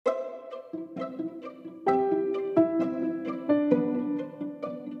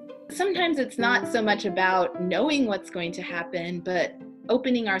Sometimes it's not so much about knowing what's going to happen, but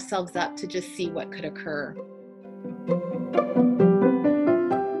opening ourselves up to just see what could occur.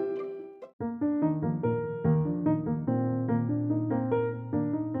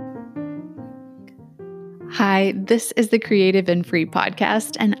 Hi, this is the Creative and Free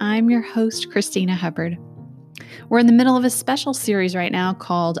podcast, and I'm your host, Christina Hubbard. We're in the middle of a special series right now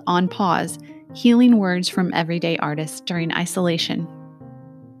called On Pause, Healing Words from Everyday Artists During Isolation.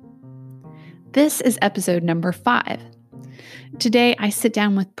 This is episode number 5. Today, I sit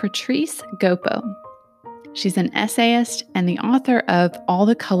down with Patrice Gopo. She's an essayist and the author of All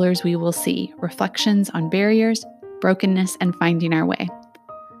the Colors We Will See, Reflections on Barriers, Brokenness, and Finding Our Way.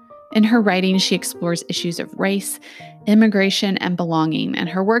 In her writing, she explores issues of race, immigration, and belonging, and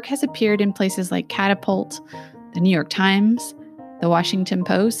her work has appeared in places like Catapult, the New York Times, the Washington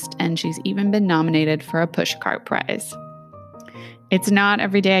Post, and she's even been nominated for a Pushcart Prize. It's not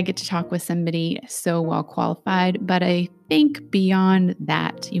every day I get to talk with somebody so well qualified, but I think beyond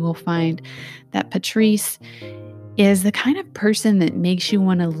that, you will find that Patrice is the kind of person that makes you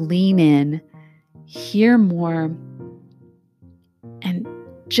want to lean in, hear more, and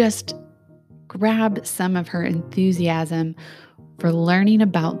just grab some of her enthusiasm for learning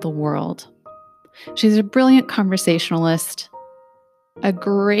about the world. She's a brilliant conversationalist, a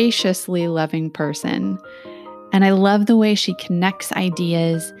graciously loving person, and I love the way she connects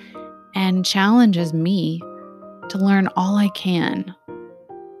ideas and challenges me to learn all I can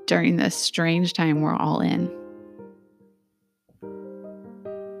during this strange time we're all in.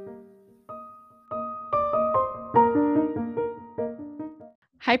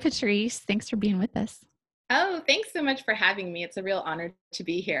 Hi, Patrice. Thanks for being with us. Oh, thanks so much for having me. It's a real honor to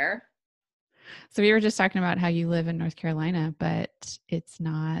be here. So we were just talking about how you live in North Carolina, but it's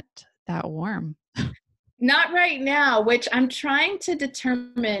not that warm. Not right now, which I'm trying to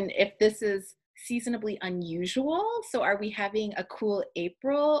determine if this is seasonably unusual. So are we having a cool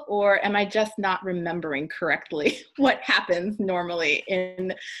April, or am I just not remembering correctly what happens normally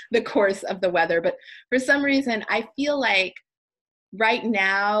in the course of the weather? But for some reason, I feel like right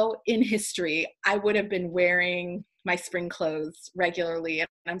now in history, I would have been wearing my spring clothes regularly, and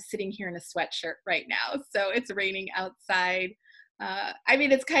I'm sitting here in a sweatshirt right now. So it's raining outside.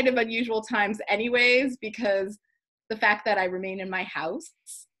 It's kind of unusual times anyways, because the fact that I remain in my house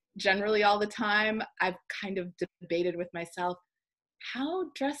generally all the time, I've kind of debated with myself, how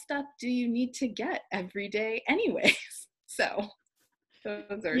dressed up do you need to get every day anyways? So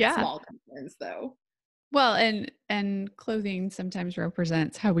those are small concerns though. Well, and clothing sometimes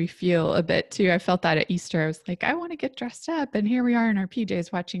represents how we feel a bit too. I felt that at Easter. I was like, I want to get dressed up, and here we are in our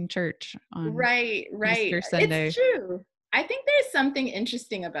PJs watching church on Right. Easter Sunday. It's true. I think there's something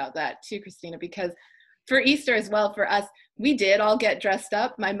interesting about that too, Christina, because for Easter as well, for us, we did all get dressed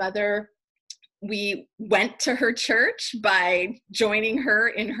up. My mother, we went to her church by joining her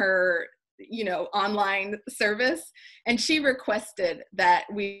in her online service, and she requested that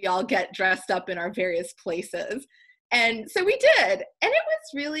we all get dressed up in our various places, and so we did, and it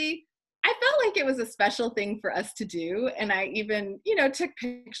was really, I felt like it was a special thing for us to do, and I even took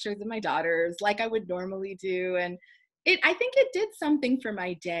pictures of my daughters like I would normally do, and I think it did something for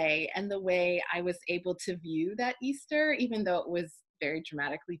my day and the way I was able to view that Easter, even though it was very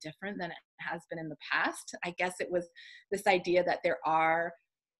dramatically different than it has been in the past. I guess it was this idea that there are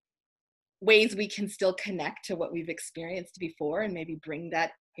ways we can still connect to what we've experienced before and maybe bring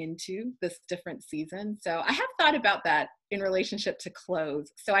that into this different season. So I have thought about that in relationship to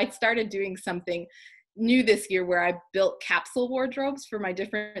clothes. So I started doing something new this year where I built capsule wardrobes for my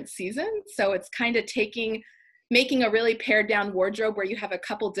different seasons. So it's kind of making a really pared down wardrobe where you have a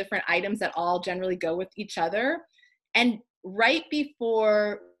couple different items that all generally go with each other. And right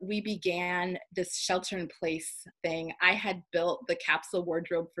before we began this shelter in place thing, I had built the capsule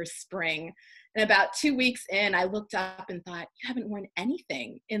wardrobe for spring. And about 2 weeks in, I looked up and thought, you haven't worn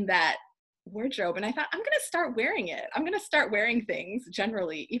anything in that wardrobe. And I thought, I'm going to start wearing it. I'm going to start wearing things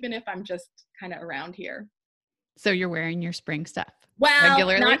generally, even if I'm just kind of around here. So you're wearing your spring stuff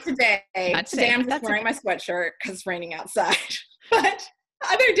regularly? Not today. Today I'm just wearing my sweatshirt because it's raining outside. But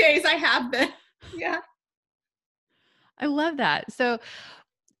other days I have been. Yeah. I love that. So,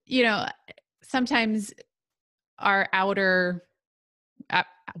 sometimes our outer,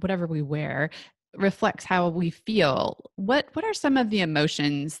 whatever we wear, reflects how we feel. What are some of the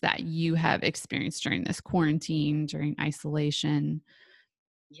emotions that you have experienced during this quarantine, during isolation?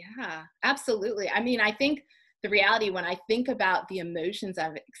 Yeah, absolutely. I think the reality, when I think about the emotions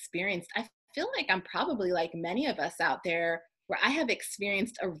I've experienced, I feel like I'm probably like many of us out there, where I have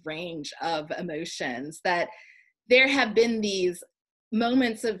experienced a range of emotions, that there have been these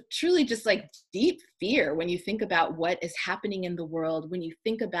moments of truly just like deep fear when you think about what is happening in the world, when you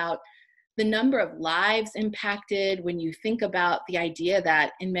think about the number of lives impacted, when you think about the idea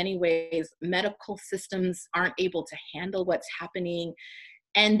that in many ways medical systems aren't able to handle what's happening.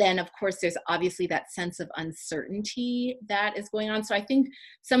 And then, of course, there's obviously that sense of uncertainty that is going on. So I think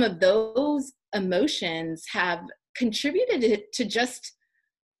some of those emotions have contributed to just,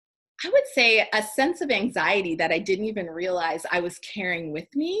 I would say, a sense of anxiety that I didn't even realize I was carrying with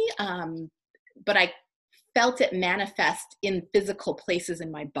me. But I felt it manifest in physical places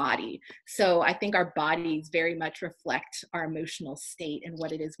in my body. So I think our bodies very much reflect our emotional state and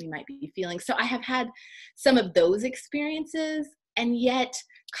what it is we might be feeling. So I have had some of those experiences. And yet,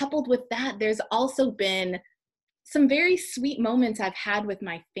 coupled with that, there's also been some very sweet moments I've had with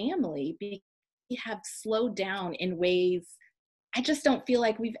my family. We have slowed down in ways I just don't feel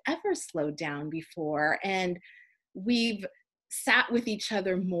like we've ever slowed down before. And we've sat with each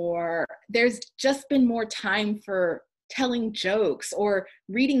other more. There's just been more time for telling jokes or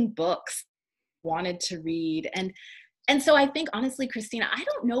reading books I wanted to read. And so I think, honestly, Christina, I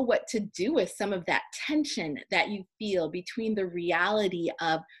don't know what to do with some of that tension that you feel between the reality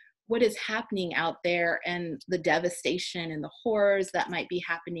of what is happening out there and the devastation and the horrors that might be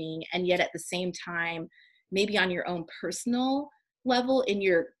happening. And yet at the same time, maybe on your own personal level, in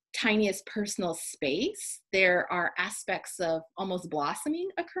your tiniest personal space, there are aspects of almost blossoming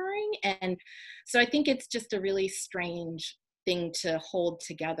occurring. And so I think it's just a really strange thing to hold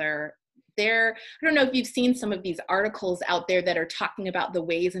together. I don't know if you've seen some of these articles out there that are talking about the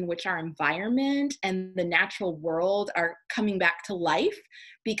ways in which our environment and the natural world are coming back to life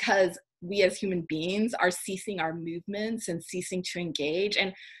because we as human beings are ceasing our movements and ceasing to engage.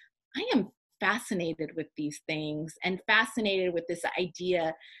 And I am fascinated with these things and fascinated with this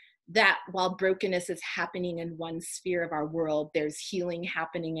idea that while brokenness is happening in one sphere of our world, there's healing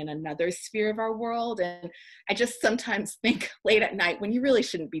happening in another sphere of our world. And I just sometimes think late at night, when you really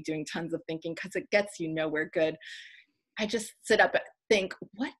shouldn't be doing tons of thinking because it gets you nowhere good, I just sit up and think,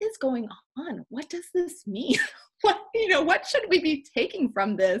 what is going on? What does this mean? What should we be taking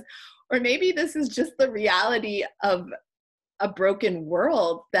from this? Or maybe this is just the reality of a broken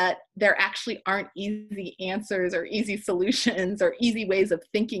world, that there actually aren't easy answers or easy solutions or easy ways of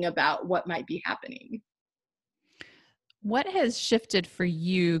thinking about what might be happening. What has shifted for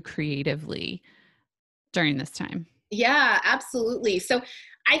you creatively during this time? Yeah, absolutely. So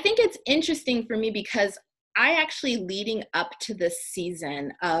I think it's interesting for me because I actually, leading up to this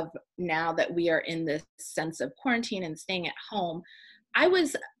season of now that we are in this sense of quarantine and staying at home, I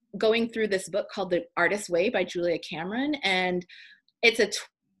was going through this book called The Artist's Way by Julia Cameron. And it's a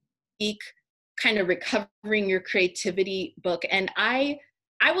week kind of recovering your creativity book. And I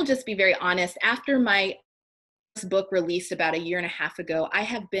will just be very honest, after my first book released about a year and a half ago, I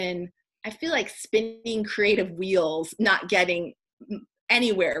feel like spinning creative wheels, not getting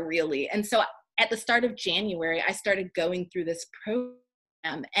anywhere really. And so at the start of January, I started going through this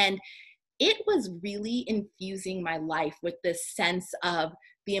program, and it was really infusing my life with this sense of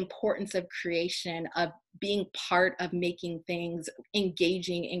the importance of creation, of being part of making things,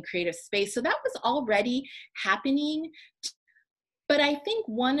 engaging in creative space. So that was already happening. But I think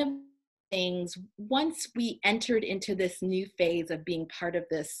one of the things, once we entered into this new phase of being part of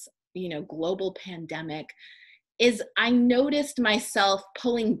this, global pandemic, is I noticed myself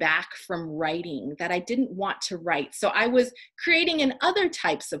pulling back from writing, that I didn't want to write. So I was creating in other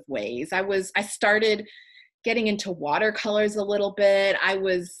types of ways. I started getting into watercolors a little bit. I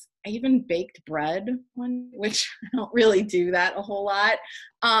even baked bread which I don't really do that a whole lot.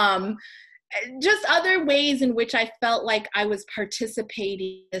 Just other ways in which I felt like I was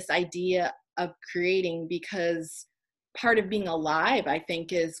participating in this idea of creating, because part of being alive, I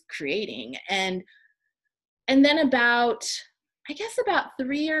think, is creating. And then about 3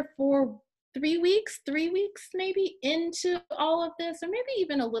 weeks maybe into all of this, or maybe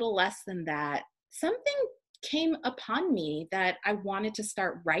even a little less than that, something came upon me that I wanted to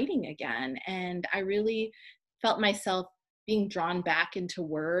start writing again. And I really felt myself being drawn back into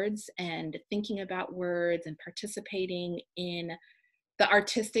words and thinking about words and participating in the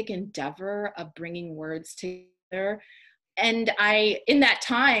artistic endeavor of bringing words together. And in that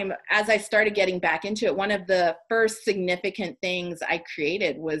time, as I started getting back into it, one of the first significant things I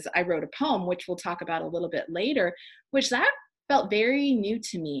created was I wrote a poem, which we'll talk about a little bit later, which that felt very new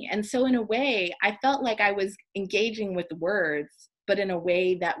to me. And so in a way, I felt like I was engaging with words, but in a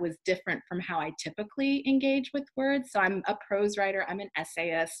way that was different from how I typically engage with words. So I'm a prose writer, I'm an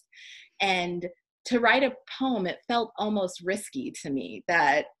essayist, and to write a poem, it felt almost risky to me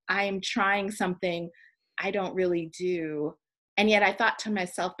that I'm trying something I don't really do. And yet I thought to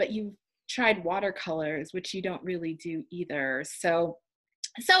myself, but you've tried watercolors, which you don't really do either. So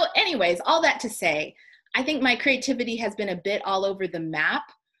anyways, all that to say, I think my creativity has been a bit all over the map,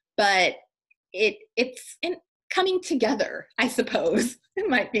 but it's in coming together, I suppose. It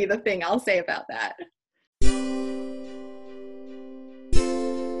might be the thing I'll say about that.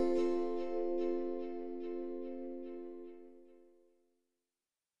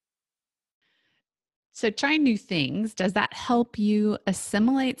 So trying new things, does that help you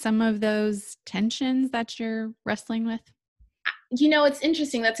assimilate some of those tensions that you're wrestling with? It's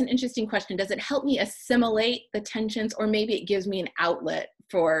interesting. That's an interesting question. Does it help me assimilate the tensions, or maybe it gives me an outlet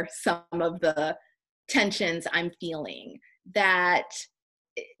for some of the tensions I'm feeling? That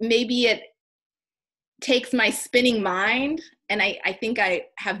maybe it takes my spinning mind, and I think I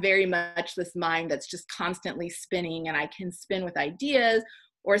have very much this mind that's just constantly spinning, and I can spin with ideas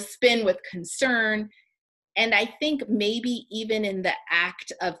or spin with concern. And I think maybe even in the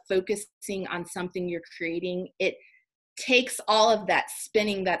act of focusing on something you're creating, it takes all of that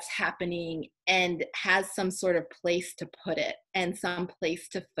spinning that's happening and has some sort of place to put it and some place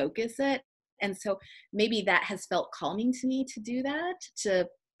to focus it. And so maybe that has felt calming to me to do that, to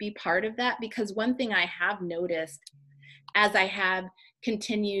be part of that. Because one thing I have noticed as I have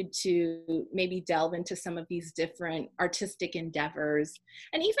continued to maybe delve into some of these different artistic endeavors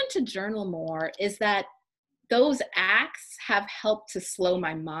and even to journal more is that those acts have helped to slow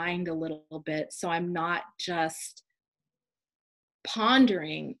my mind a little bit. So I'm not just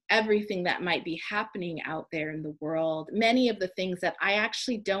pondering everything that might be happening out there in the world, many of the things that I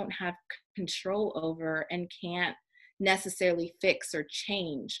actually don't have control over and can't necessarily fix or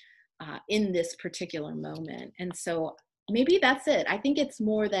change in this particular moment. And so maybe that's it. I think it's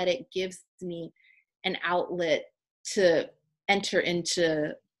more that it gives me an outlet to enter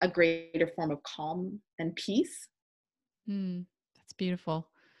into a greater form of calm and peace. That's beautiful.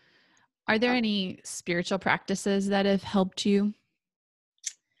 Are there any spiritual practices that have helped you?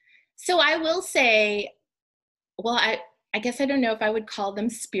 So I will say, well, I guess I don't know if I would call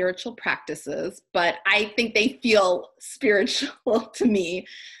them spiritual practices, but I think they feel spiritual to me.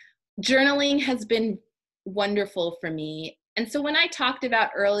 Journaling has been wonderful for me. And so when I talked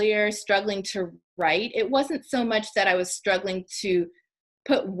about earlier struggling to write, it wasn't so much that I was struggling to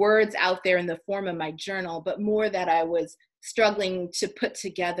put words out there in the form of my journal, but more that I was struggling to put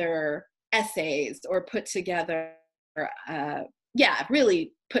together essays or put together,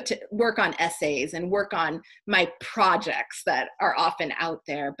 really put to work on essays and work on my projects that are often out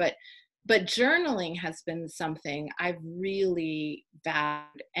there. But journaling has been something I've really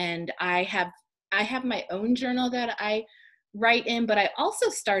valued, and I have my own journal that I write in, but I also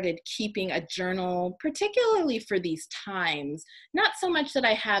started keeping a journal, particularly for these times. Not so much that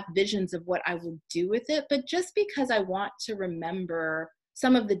I have visions of what I will do with it, but just because I want to remember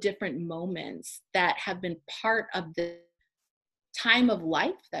some of the different moments that have been part of the time of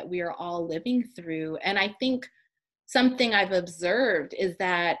life that we are all living through. And I think something I've observed is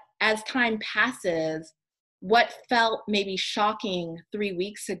that as time passes, what felt maybe shocking 3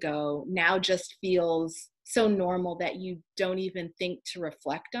 weeks ago now just feels so normal that you don't even think to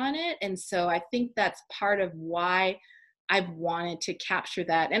reflect on it. And so I think that's part of why I've wanted to capture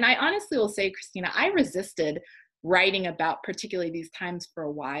that. And I honestly will say, Christina, I resisted writing about particularly these times for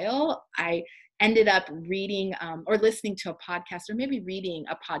a while. I ended up reading or listening to a podcast, or maybe reading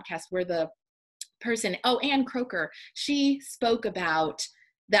a podcast where the person, Ann Croker, she spoke about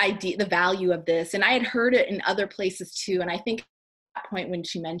the idea, the value of this. And I had heard it in other places too. And I think at that point when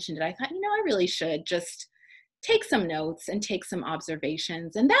she mentioned it, I thought, I really should just take some notes and take some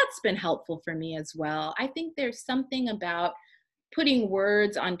observations. And that's been helpful for me as well. I think there's something about putting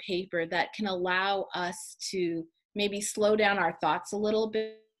words on paper that can allow us to maybe slow down our thoughts a little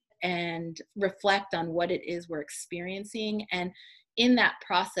bit and reflect on what it is we're experiencing. And in that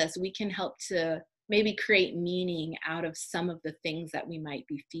process, we can help to maybe create meaning out of some of the things that we might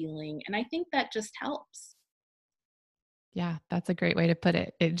be feeling. And I think that just helps. Yeah, that's a great way to put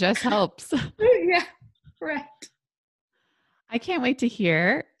it. It just helps. Yeah, right. I can't wait to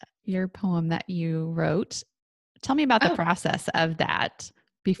hear your poem that you wrote. Tell me about the Oh, process of that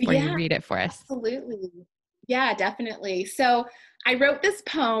before you yeah, read it for us. absolutely. Yeah, definitely. So I wrote this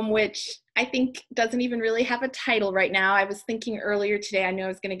poem, which I think doesn't even really have a title right now. I was thinking earlier today, I know I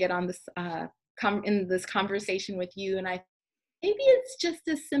was going to get on this in this conversation with you, and maybe it's just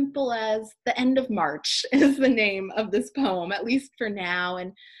as simple as "The End of March" is the name of this poem, at least for now.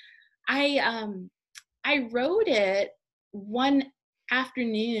 And I wrote it one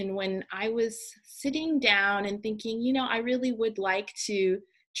afternoon when I was sitting down and thinking, I really would like to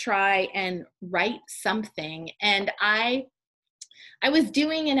try and write something. And I was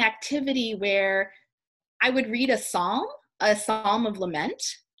doing an activity where I would read a psalm of lament,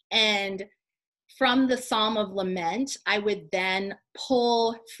 and from the Psalm of Lament, I would then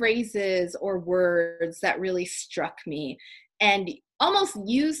pull phrases or words that really struck me and almost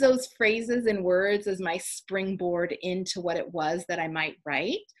use those phrases and words as my springboard into what it was that I might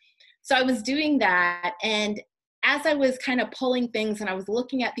write. So I was doing that. And as I was kind of pulling things and I was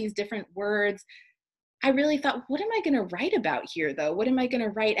looking at these different words, I really thought, what am I going to write about here, though? What am I going to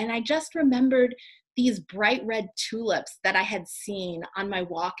write? And I just remembered these bright red tulips that I had seen on my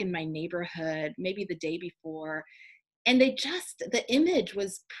walk in my neighborhood, maybe the day before. And the image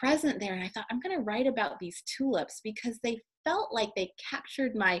was present there. And I thought, I'm going to write about these tulips because they felt like they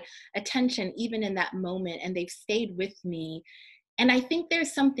captured my attention even in that moment, and they've stayed with me. And I think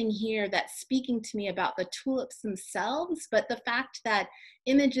there's something here that's speaking to me about the tulips themselves, but the fact that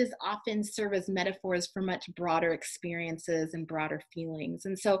images often serve as metaphors for much broader experiences and broader feelings.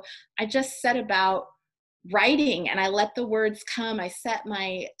 And so I just set about writing and I let the words come. I set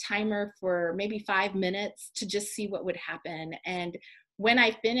my timer for maybe 5 minutes to just see what would happen. And when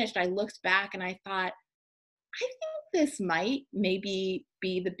I finished, I looked back and I thought, I think this might maybe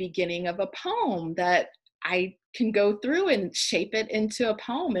be the beginning of a poem that I can go through and shape it into a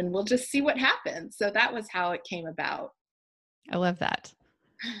poem, and we'll just see what happens. So that was how it came about. I love that.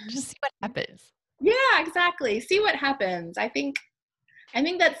 Just see what happens. Yeah, exactly. See what happens. I think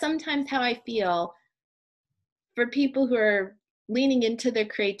that's sometimes how I feel for people who are leaning into their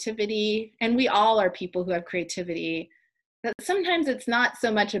creativity, and we all are people who have creativity, that sometimes it's not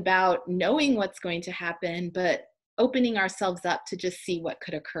so much about knowing what's going to happen, but opening ourselves up to just see what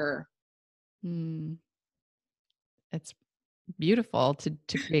could occur. Mm, it's beautiful to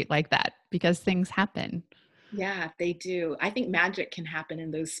create like that because things happen. Yeah, they do. I think magic can happen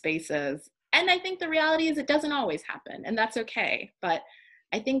in those spaces. And I think the reality is it doesn't always happen, and that's okay. But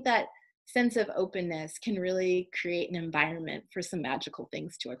I think that sense of openness can really create an environment for some magical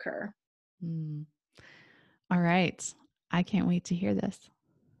things to occur. Mm. All right. I can't wait to hear this.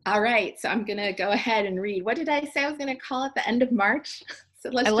 All right, so I'm going to go ahead and read. What did I say I was going to call it? The end of March? So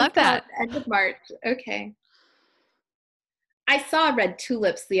I let's love just call it that. the end of March. Okay. I saw red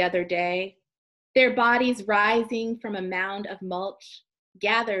tulips the other day, their bodies rising from a mound of mulch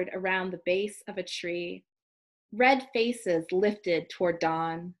gathered around the base of a tree, red faces lifted toward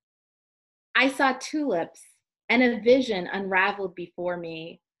dawn. I saw tulips, and a vision unraveled before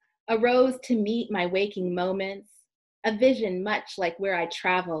me, arose to meet my waking moments, a vision much like where I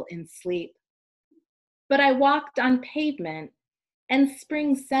travel in sleep. But I walked on pavement, and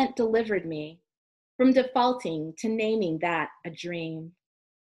spring scent delivered me from defaulting to naming that a dream.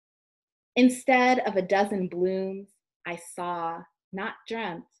 Instead of a dozen blooms, I saw, not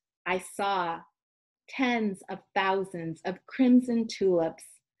dreamt, I saw tens of thousands of crimson tulips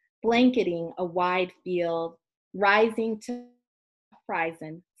blanketing a wide field, rising to the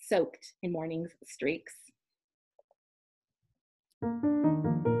horizon, soaked in morning's streaks.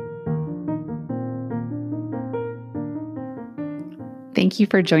 Thank you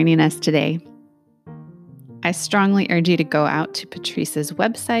for joining us today. I strongly urge you to go out to Patrice's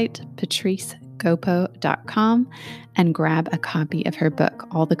website, patricegopo.com, and grab a copy of her book,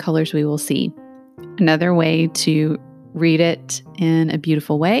 All the Colors We Will See. Another way to read it in a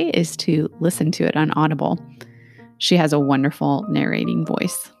beautiful way is to listen to it on Audible. She has a wonderful narrating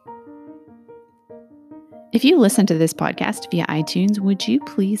voice. If you listen to this podcast via iTunes, would you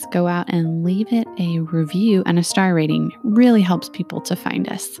please go out and leave it a review and a star rating? It really helps people to find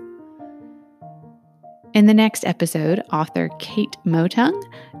us. In the next episode, author Kate Motung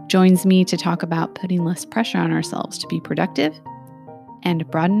joins me to talk about putting less pressure on ourselves to be productive and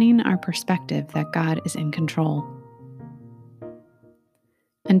broadening our perspective that God is in control.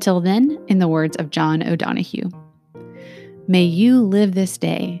 Until then, in the words of John O'Donohue, may you live this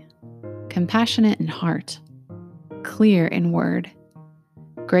day compassionate in heart, clear in word,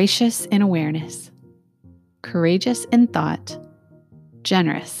 gracious in awareness, courageous in thought,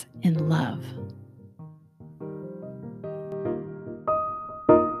 generous in love.